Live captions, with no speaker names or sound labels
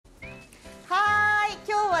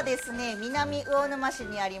はですね、南魚沼市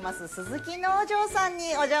にあります鈴木農場さんに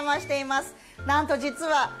お邪魔しています。なんと実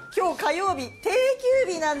は今日火曜日定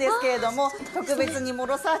休日なんですけれども、特別にモ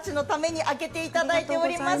ロサーチのために開けていただいてお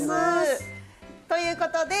ります。というこ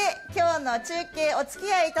とで今日の中継お付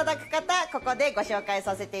き合いいただく方、ここでご紹介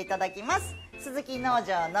させていただきます。鈴木農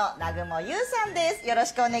場の南雲優さんです。よろ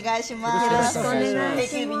しくお願いします。よろしくお願いします。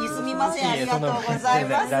定休日にすみません、ありがとうござい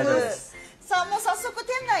ます。さあ、もう早速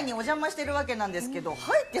店内にお邪魔してるわけなんですけど、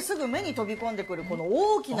入ってすぐ目に飛び込んでくるこの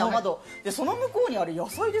大きな窓、でその向こうにある野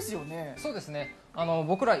菜ですよね。そうですね、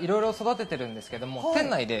僕らいろいろ育ててるんですけども、店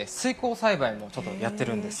内で水耕栽培もちょっとやって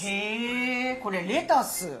るんです。へえ、これレタ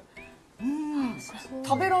ス、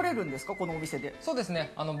食べられるんですか、このお店で。そうです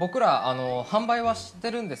ね、僕ら販売はし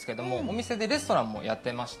てるんですけども、お店でレストランもやっ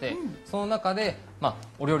てまして、その中で、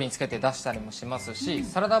お料理につけて出したりもしますし、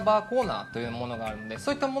サラダバーコーナーというものがあるので、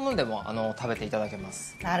そういったものでも食べていただけま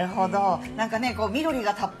す。なるほど、なんかね、こう緑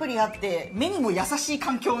がたっぷりあって目にも優しい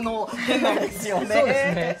環境の店内ですよね。そうで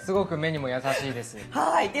すね、すごく目にも優しいです。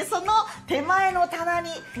はい、でその手前の棚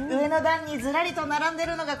に、上の段にずらりと並んで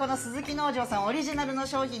るのがこの鈴木農場さんオリジナルの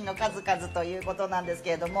商品の数々ということなんです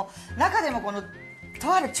けれども、中でもこの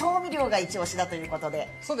とある調味料が一押しだということで。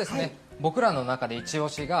そうですね、僕らの中で一押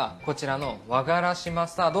しがこちらの和からしマ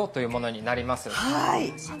スタードというものになります。は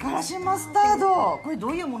い、和からしマスタード、これど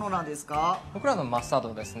ういうものなんですか？僕らのマスタード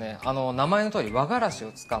はですね、名前の通り和からし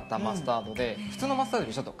を使ったマスタードで、普通のマスタードよ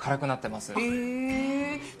りちょっと辛くなってます。へ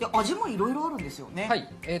え、で味もいろいろあるんですよね。はい、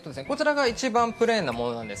ですね、こちらが一番プレーンなも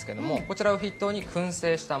のなんですけども、こちらを筆頭に燻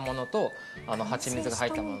製したものと蜂蜜が入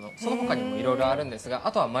ったもの、その他にもいろいろあるんですが、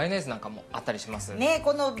あとはマヨネーズなんかもあったりしますね。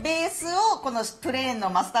このベースを、このプレーンの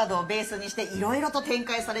マスタードをベースにしていろいろと展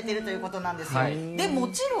開されているということなんですよ。でも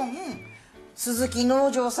ちろん鈴木農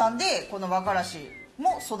場さんでこの和からし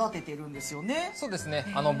も育ててるんですよね。そうですね、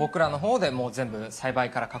僕らの方でもう全部栽培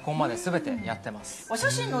から加工まで全てやってます。お写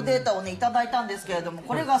真のデータをねいただいたんですけれども、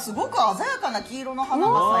これがすごく鮮やかな黄色の花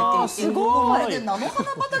が咲いていて、まるで菜の花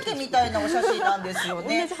畑みたいなお写真なんですよ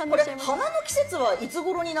ね。これ花の季節はいつ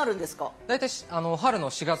頃になるんですか？大体春の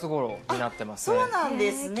4月頃になってます。そうなん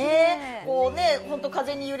ですね。こうね、本当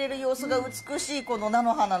風に揺れる様子が美しいこの菜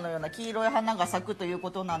の花のような黄色い花が咲くというこ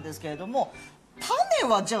となんですけれども、種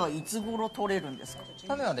はじゃあいつ頃取れるんですか？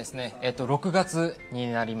種はですね、6月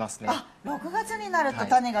になりますね。あ、6月になると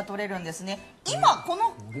種が取れるんですね。今こ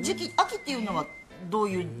の時期、秋っていうのはどう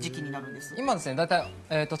いう時期になるんです？今ですね、だいた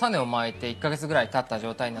い種をまいて1ヶ月ぐらい経った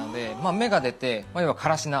状態なので、芽が出て、要はか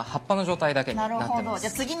らしな葉っぱの状態だけになってます。なるほど。じゃ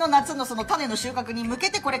あ次の夏のその種の収穫に向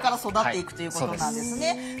けてこれから育っていくということなんです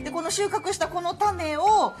ね。でこの収穫したこの種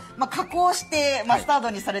を加工してマスタード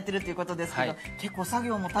にされてるということですけど、結構作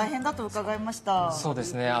業も大変だと伺いました。そうで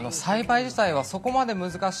すね、栽培自体はそこまで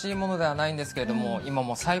難しいものではないんですけれども、今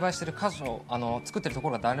も栽培してる箇所作ってるとこ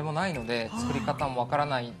ろが誰もないので、作り方もわから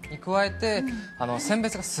ないに加えて、選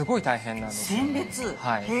別がすごい大変なんです。選別、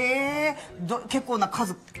はい、へえ、結構な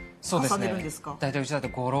数重ねるんですか？大体うちだと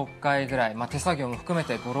5、6回ぐらい、手作業も含め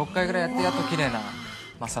て5、6回ぐらいやって、やっと綺麗な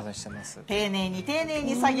マスタードにしてます。丁寧に丁寧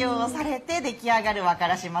に作業をされて出来上がる和か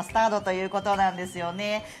らしマスタードということなんですよ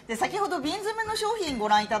ね。で先ほど瓶詰めの商品ご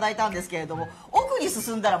覧いただいたんですけれども、奥に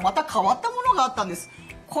進んだらまた変わったものがあったんです。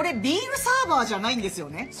これビールサーバーじゃないんですよ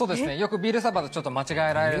ね？そうですね、よくビールサーバーとちょっと間違え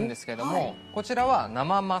られるんですけども、こちらは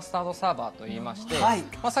生マスタードサーバーといいまして、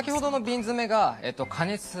先ほどの瓶詰めが、必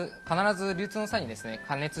ず流通の際にですね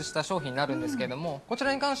加熱した商品になるんですけれども、こち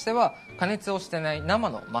らに関しては加熱をしてない生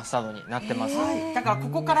のマスタードになってます。だからこ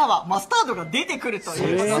こからはマスタードが出てくると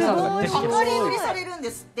いうことで、量り売りされるんで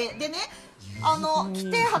すって。でね、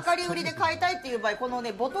来て量り売りで買いたいっていう場合、この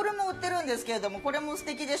ねボトルも売ってるんですけれども、これも素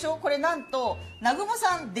敵でしょ。これなんと南雲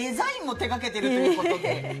さんデザインも手掛けてるということ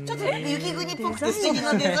で、ちょっと雪国っぽくて素敵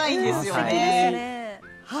なデザインですよね。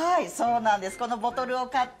はい、そうなんです。このボトルを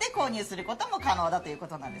買って購入することも可能だというこ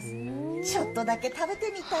となんです。ちょっとだけ食べ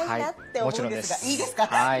てみたいなって思うんですが、いいですか？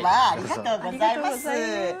ありがとうございます。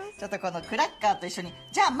ちょっとこのクラッカーと一緒に、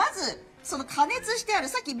じゃあまずその加熱してある、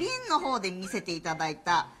さっき瓶の方で見せていただい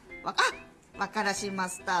た和からしマ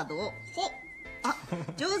スタードを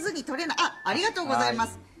上手に取れない、ありがとうございま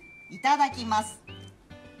す。いただきます。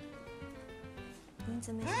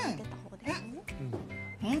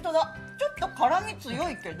本当だ、ちょっと辛み強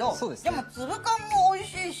いけど、でも粒感も美味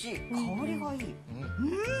しいし香りがいい。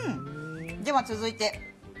では続い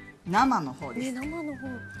て生の方です。こ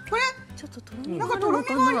れちょっととろみなんかとろみ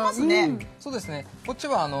がありますね。そうですね。こっち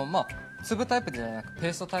は粒タイプではなくペ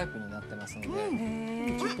ーストタイプになってますので、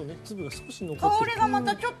ちょっとね粒が少し残ってる。香りがま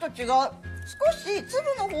たちょっと違う。少し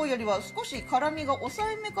粒の方よりは少し辛みが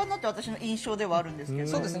抑えめかなって私の印象ではあるんですけど。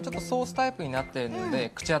そうですね。ちょっとソースタイプになっているの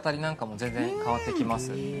で、口当たりなんかも全然変わってきま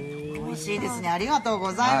す。美味しいですね。ありがとう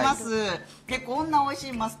ございます。で、こんな美味し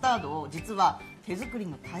いマスタードを実は手作り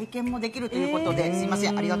の体験もできるということで、すいませ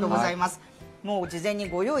ん、ありがとうございます。もう事前に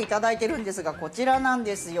ご用意いただいてるんですが、こちらなん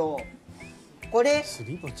ですよ。これす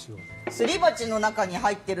り鉢の中に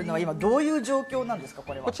入ってるのは今どういう状況なんですか？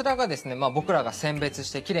これはこちらがですね、僕らが選別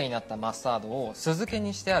してきれいになったマスタードを酢漬け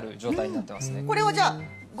にしてある状態になってますね。これをじゃあ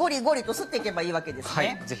ゴリゴリとすっていけばいいわけですね。は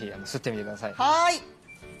い、ぜひすってみてください。はい、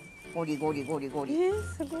ゴリゴリゴリゴリ。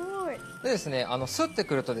すごい。でですね、すって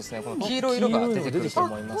くるとですね、この黄色い色が出てくると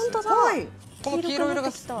思います。本当だ。この黄色い色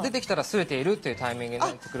が出てきたらすれているというタイミングにな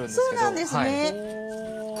ってくるんですけど。そうなんですね。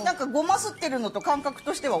なんかごますってるのと感覚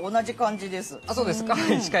としては同じ感じです。そうです。かな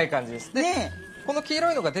り近い感じです。で、この黄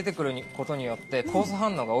色いのが出てくることによって酵素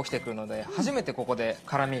反応が起きてくるので、初めてここで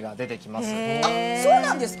辛みが出てきます。そう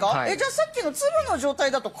なんですか？じゃあさっきの粒の状態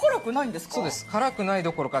だと辛くないんですか？そうです。辛くない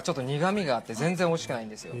どころかちょっと苦味があって全然美味しくないん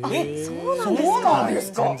ですよ。そうなんで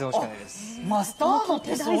すか？全然美味しくないです。マスタードっ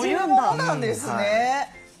てそういうものなんです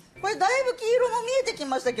ね。これだいぶ黄色も見えてき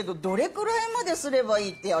ましたけど、どれくらいまですればい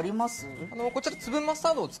いってあります？こちら粒マスタ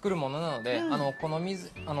ードを作るものなので、お好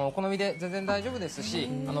みで全然大丈夫ですし、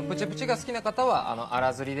プチプチが好きな方は粗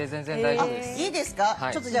削りで全然大丈夫です。いいです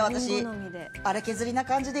か？ちょっとじゃあ私粗削りな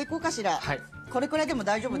感じでいこうかしら。はい。これくらいでも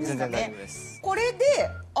大丈夫ですかね？全然大丈夫です。これで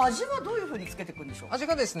味はどういう風につけていくんでしょう？味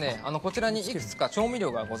がですね、こちらにいくつか調味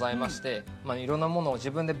料がございまして、いろんなものを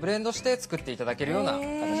自分でブレンドして作っていただけるような形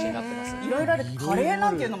になってます。いろいろある。カレー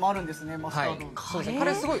なんていうのもあるんですね、マスタード。そうですね。カ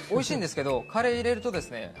レーすごい美味しいんですけど、カレー入れるとで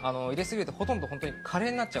すね、入れすぎるとほとんど本当にカレ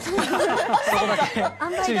ーになっちゃうので、そこだ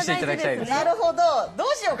け注意していただきたいです。なるほど。ど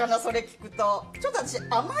うしようかな、それ聞くと。ちょっと私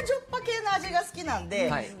甘じょっぱ系の味が好きなんで、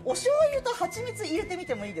お醤油と蜂蜜入れてみ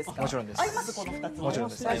てもいいですか？もちろんです。合います？この2つ。もちろん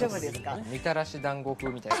です。大丈夫ですか？みたらし団子風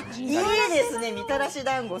みたいな感じ。いいですね。みたらし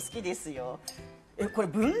団子好きですよ。これ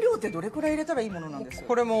分量ってどれくらい入れたらいいものなんですか？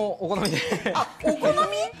これもお好みで。お好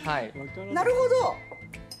み？はい。なるほど。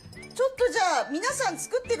ちょっとじゃあ皆さん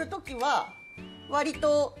作ってる時は割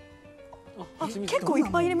と結構い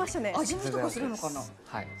っぱい入れましたね。味見とかするのかな？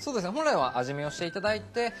はい。そうですね。本来は味見をしていただい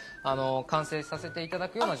て、完成させていただ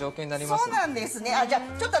くような状況になります。そうなんですね。じゃ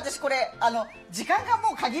あちょっと私これ時間が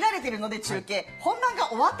もう限られてるので中継、本番が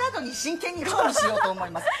終わった後に真剣に料理しようと思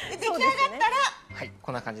います。で出来上がったら。はい、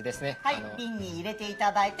こんな感じですね。はい、瓶に入れてい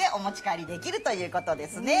ただいてお持ち帰りできるということで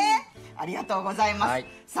すね。ありがとうございます。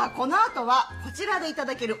さあ、この後はこちらでいた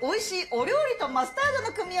だける美味しいお料理とマスタード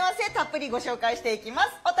の組み合わせたっぷりご紹介していきます。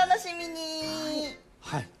お楽しみに。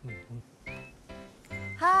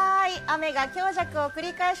はい、雨が強弱を繰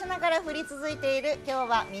り返しながら降り続いている今日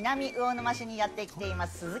は南魚沼市にやってきていま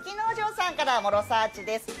す鈴木農場さんからモロサーチ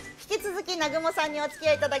です。引き続き南雲さんにお付き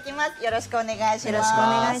合いいただきます。よろしくお願いします。よろしくお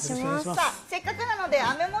願いします。さあ、せっかくなので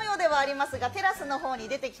雨模様ではありますがテラスの方に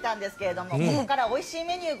出てきたんですけれども、ここから美味しい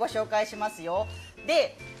メニューご紹介しますよ。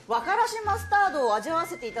で、和からしマスタードを味わわ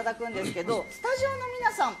せていただくんですけど、スタジオの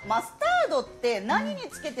皆さんマスタードって何に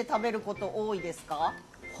つけて食べること多いですか？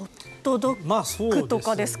ホットドッグと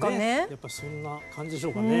かですかね。やっぱそんな感じでし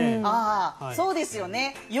ょうかね。そうですよ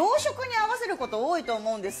ね。洋食に合わせること多いと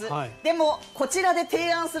思うんです。でもこちらで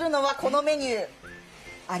提案するのはこのメニュー。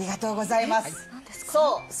ありがとうございます。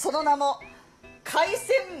そう、その名も海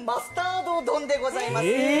鮮マスタード丼でございます。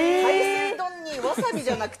海鮮丼にわさびじ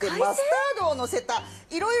ゃなくてマスタードを乗せた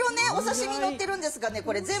いろいろねお刺身乗ってるんですがね、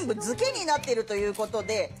これ全部漬けになっているということ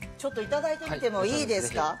でちょっといただいてみてもいいで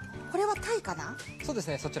すか？これはタイかな？そうです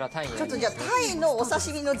ね、そちらタイに。ちょっとじゃあタイのお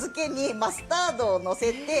刺身の漬けにマスタードを乗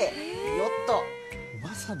せてよっと。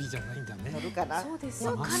わさびじゃないんだね。乗るかな？そうです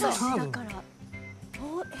よ。からしだか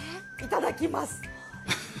ら。いただきます。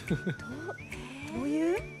どう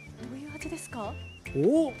いう味ですか？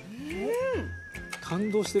感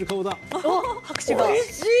動してる顔だ。拍手が。美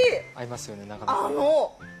味しい。合いますよね、なかなか。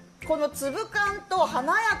この粒感と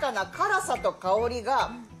華やかな辛さと香り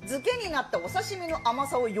が漬けになったお刺身の甘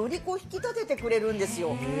さをよりこう引き立ててくれるんです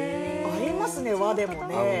よ。合いますね、和でも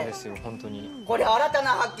ね。合うんですよ、本当に。これ新たな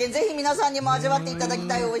発見、ぜひ皆さんにも味わっていただき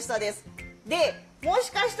たい美味しさです。で、も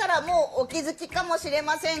しかしたらもうお気づきかもしれ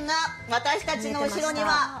ませんが、私たちの後ろに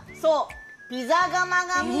はそうピザ窯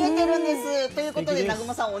が見えてるんです。ということで南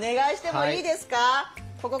雲さんお願いしてもいいですか？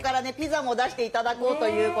ここからねピザも出していただこうと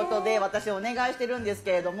いうことで私お願いしてるんです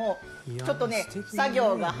けれども、ちょっとね作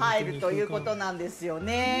業が入るということなんですよ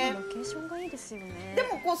ね。ロケーションがいいですよね。で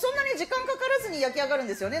もこうそんなに時間かからずに焼き上がるん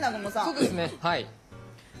ですよね、南雲さん。そうですね。はい。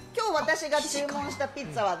今日私が注文したピ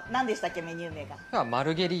ッツァは何でしたっけ、メニュー名が。今日はマ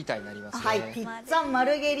ルゲリータになりますね。はい、ピッツァマ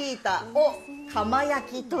ルゲリータを釜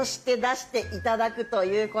焼きとして出していただくと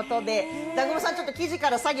いうことで、南雲さんちょっと生地か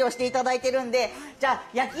ら作業していただいてるんで、じゃあ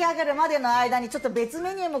焼き上がるまでの間にちょっと別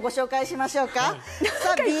メニューもご紹介しましょうか。さ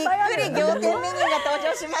あびっくり仰天メニューが登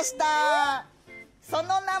場しました。そ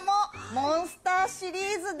の名もモンスターシリ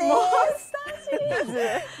ーズです。モンスターシリー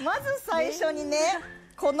ズまず最初にね、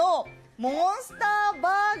このモンスター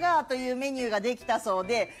バーガーというメニューができたそう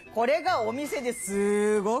で、これがお店で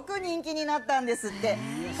すごく人気になったんですって。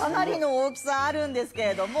かなりの大きさあるんですけ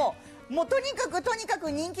れども、もうとにか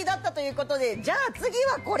く人気だったということで、じゃあ次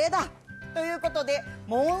はこれだということで、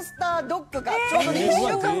モンスタードッグがちょうどね1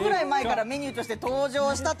週間ぐらい前からメニューとして登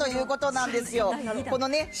場したということなんですよ。この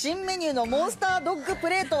ね新メニューのモンスタードッグプ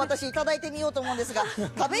レートを私いただいてみようと思うんですが、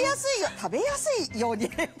食べやすいように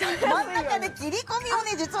真ん中で切り込みを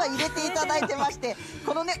ね実は入れていただいてまして、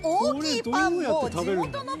このね大きいパンも地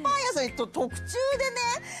元のパン屋さんと特注で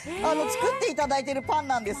ね作っていただいてるパン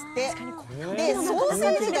なんですって。でソーセ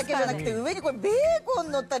ージだけじゃなくて上にこれベーコ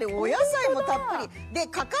ン乗ったりお野菜もたっぷりで、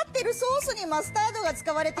かかってるソースにマスタードが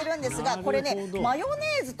使われてるんですが、これねマヨネ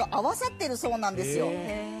ーズと合わさってるそうなんですよ。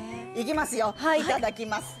いきますよ、いただき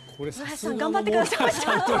ます。これさすが頑張ってください。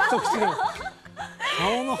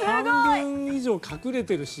顔の半分以上隠れ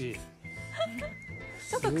てるし、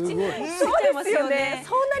ちょっと口に入っちゃいますよね。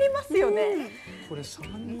そうなりますよね。これ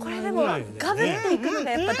3これでもガブっていくの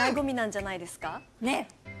がやっぱ醍醐味なんじゃないですかね。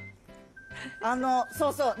そ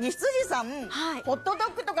うそう、西辻さん、ホットド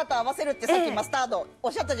ッグとかと合わせるってさっきマスタードお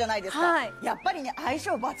っしゃったじゃないですか。やっぱりね相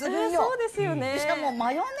性抜群よ。そうですよね。しかも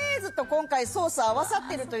マヨネーズと今回ソース合わさっ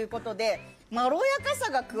てるということで、まろやか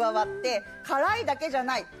さが加わって辛いだけじゃ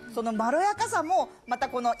ない、そのまろやかさもまた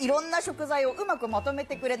このいろんな食材をうまくまとめ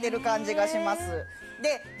てくれてる感じがします。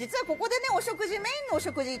で実はここでねお食事、メインのお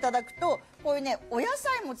食事いただくとこういうねお野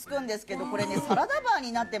菜もつくんですけど、これねサラダバー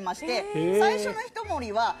になってまして、最初の一盛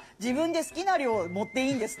りは自分で好きな量持ってい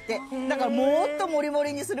いんですって。だからもっと盛り盛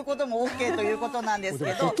りにすることも OK ということなんです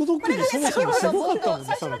けど、これがね先ほど冒頭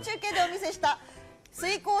最初の中継でお見せした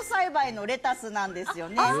水耕栽培のレタスなんですよ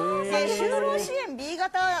ね。で就労支援 B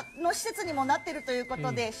型の施設にもなっているというこ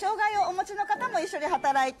とで、障害をお持ちの方も一緒に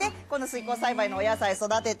働いてこの水耕栽培のお野菜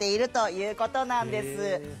育てているということなんで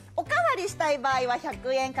す。おかわりしたい場合は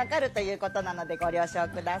100円かかるということなのでご了承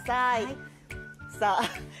ください。さあ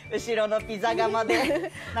後ろのピザ窯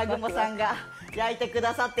で南雲さんが焼いてく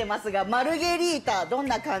ださってますが、マルゲリータどん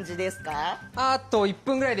な感じですか？あと1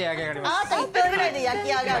分ぐらいで焼き上がります。あと1分ぐらいで焼き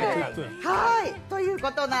上がる。はいという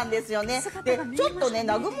ことなんですよね。でちょっとね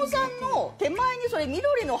南雲さんの手前にそれ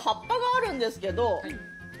緑の葉っぱがあるんですけど、こ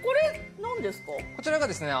れ何ですか？こちらが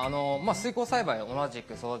ですね水耕栽培を同じ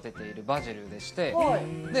く育てているバジルでして、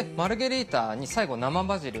でマルゲリータに最後生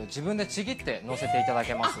バジルを自分でちぎって乗せていただ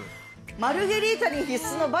けます。マルゲリータに必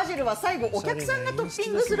須のバジルは最後お客さんがトッピ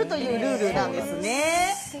ングするというルールなんですね。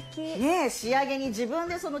ね、仕上げに自分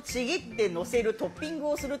でそのちぎって乗せるトッピング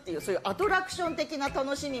をするっていう、そういうアトラクション的な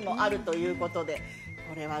楽しみもあるということで、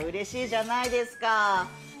これは嬉しいじゃないですか。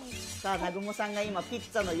さあ南雲さんが今ピッ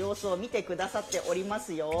ツァの様子を見てくださっておりま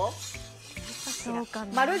すよ。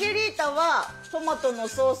マルゲリータはトマトの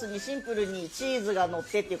ソースにシンプルにチーズが乗っ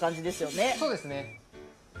てっていう感じですよね。そうですね。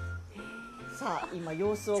さあ今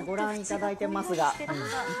様子をご覧いただいてますが、い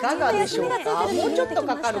かがでしょうか？もうちょっと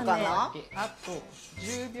かかるかな？あと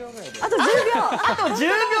10秒ぐらいで。あと10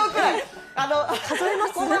秒くらい。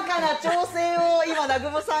細かな調整を今南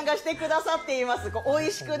雲さんがしてくださっています。美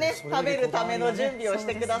味しくね食べるための準備をし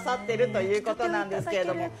てくださってるということなんですけれ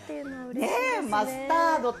ども、ねえマス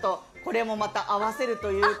タードとこれもまた合わせる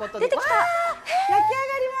ということで、わあ焼き上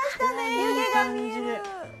がりましたね。湯気が見える。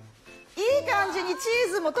いい感じにチ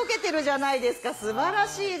ーズも溶けてるじゃないですか。素晴ら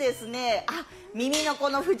しいですね。あ、耳のこ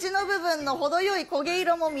の縁の部分の程よい焦げ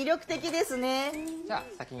色も魅力的ですね。じゃあ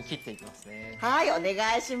先に切っていきますね。はい、お願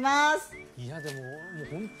いします。いやでももう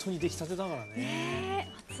本当に出来たてだから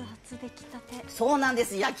ね。熱々出来たて。そうなんで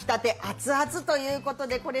す。焼きたて熱々ということ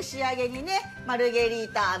で、これ仕上げにねマルゲリ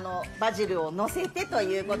ータバジルを乗せてと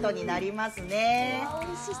いうことになりますね。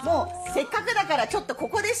もうせっかくだからちょっとこ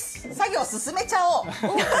こで作業進めちゃおう。さ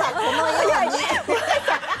あこのように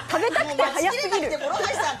食べたくて早すぎる。諸橋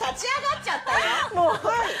さん立ち上がっちゃったよ。もう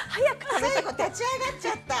早く食べ最後立ち上がっち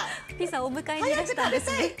ゃった。ピザお迎えにいらしたんです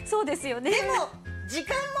ね。そうですよね。でも時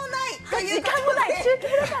間もないということで、時間もない中継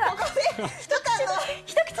だからここで一口だけ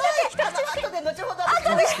一口だけ後で後ほど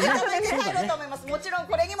食べて帰ろうと思います。もちろん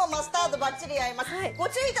これにもマスタードバッチリ合います。ご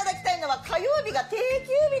注意いただきたいのは火曜日が定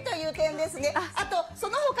休日という点ですね。あとそ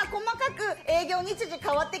の他細かく営業日時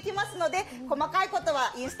変わってきますので、細かいこと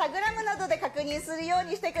はインスタグラムなどで確認するよう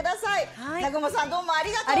にしてください。南雲さんどうもあ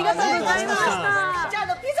りがとうございました。じゃ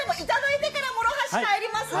あピザもいただいてから諸橋帰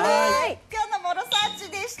りますね。今日のモロサー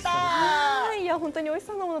チでした。いや本当に美味し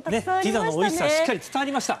そうなものたくさんありましたね。ピザの美味しさしっかり伝わ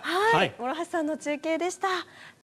りました。諸橋さんの中継でした。